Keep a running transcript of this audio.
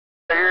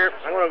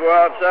want to go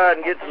outside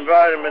and get some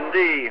vitamin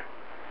D.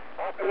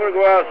 I'm going to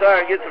go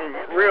outside and get some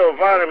real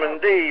vitamin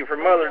D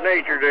from Mother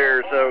Nature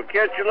there. So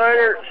catch you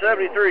later.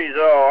 73's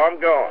all. I'm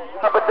gone.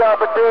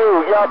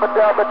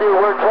 Yabba-dabba-doo,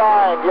 we're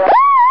trying, yeah.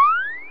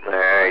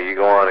 Hey, you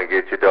go on and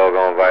get your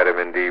doggone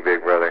vitamin D,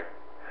 big brother.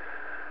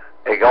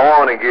 Hey, go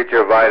on and get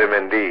your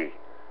vitamin D.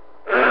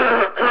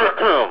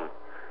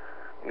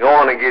 Go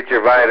on and get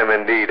your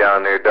vitamin D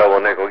down there,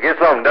 Double Nickel. Get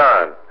something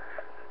done.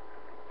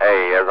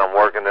 Hey, as I'm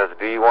working this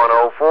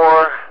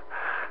D104,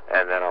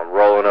 and then I'm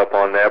rolling up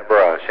on that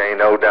brush, ain't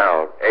no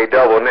doubt. Hey,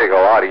 Double Nickel,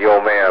 out of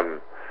your man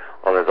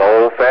on this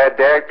old fat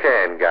DAC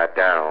 10 got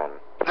down.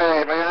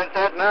 Hey, man, it's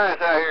that nice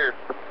out here.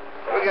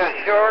 We got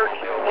shorts,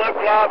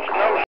 flip-flops,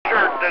 no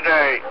shirt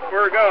today.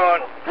 We're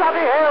gone. Bloody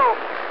hell!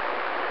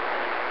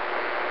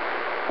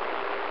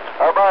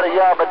 How about a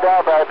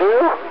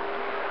yabba-dabba-doo?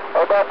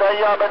 How about that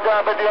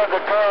yabba-dabba-doo in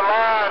the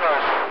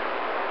Carolinas?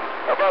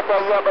 How about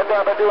that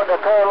yabba-dabba-doo in the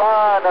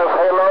Carolinas?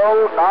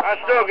 Hello? I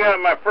still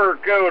got my fur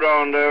coat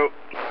on, though.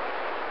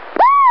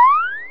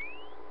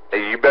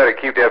 Hey, you better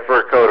keep that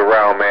fur coat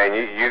around, man.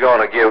 You're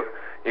gonna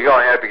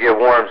have to get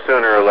warm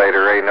sooner or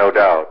later, ain't no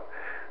doubt.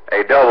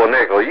 Hey, Double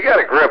Nickel, you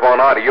got a grip on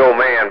out of your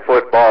man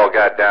football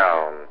got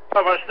down.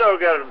 I still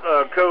got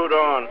a coat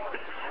on.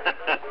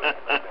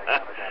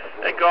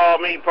 They call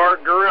me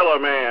part gorilla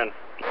man.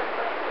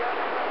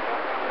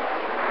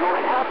 You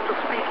have to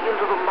speak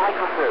into the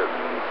microphone.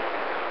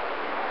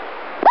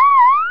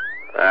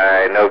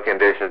 Alright, no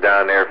conditions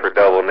down there for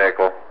Double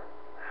Nickel.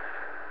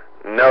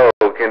 No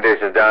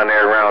conditions down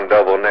there around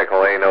Double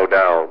Nickel, ain't no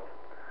doubt.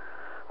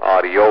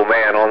 The old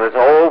man on this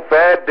old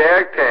fat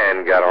DAC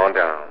 10 got on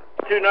down.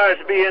 Too nice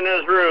to be in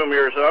this room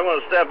here, so I'm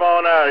going to step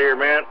on out of here,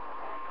 man.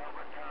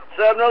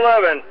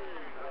 7-Eleven.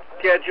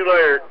 Catch you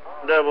later.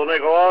 Double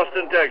Nickel,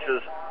 Austin,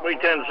 Texas. We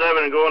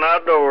 10-7 and going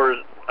outdoors.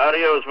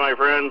 Adios, my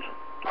friends.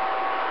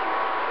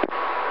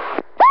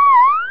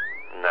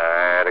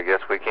 Nah, I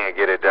guess we can't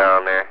get it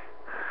down there.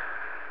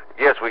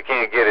 Guess we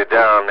can't get it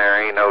down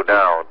there, ain't no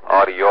doubt.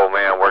 The old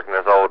man working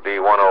this old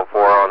D104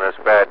 on this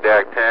fat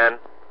DAC 10.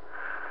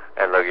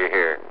 And look at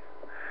here.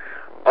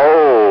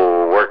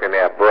 Oh, working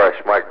that brush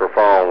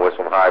microphone with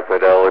some high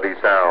fidelity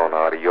sound.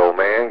 The old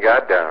man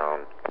got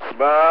down.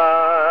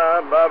 Bye.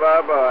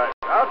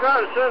 I'll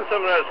try to send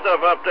some of that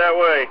stuff up that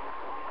way.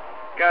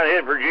 Kind of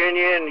hit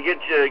Virginia and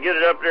get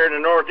it up there in the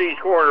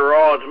northeast corner.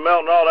 It's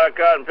melting all that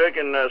cotton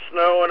picking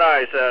snow and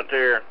ice out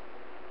there.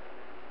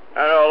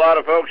 I know a lot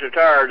of folks are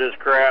tired of this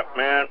crap,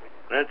 man.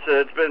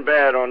 It's been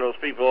bad on those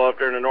people up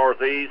there in the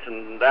northeast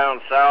and down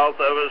south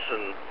of us,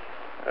 and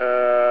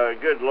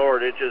good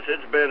Lord, it's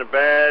been a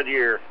bad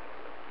year.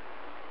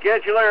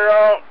 Catch you later,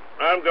 all.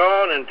 I'm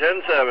gone in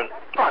 10-7.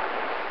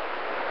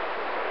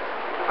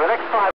 The next 5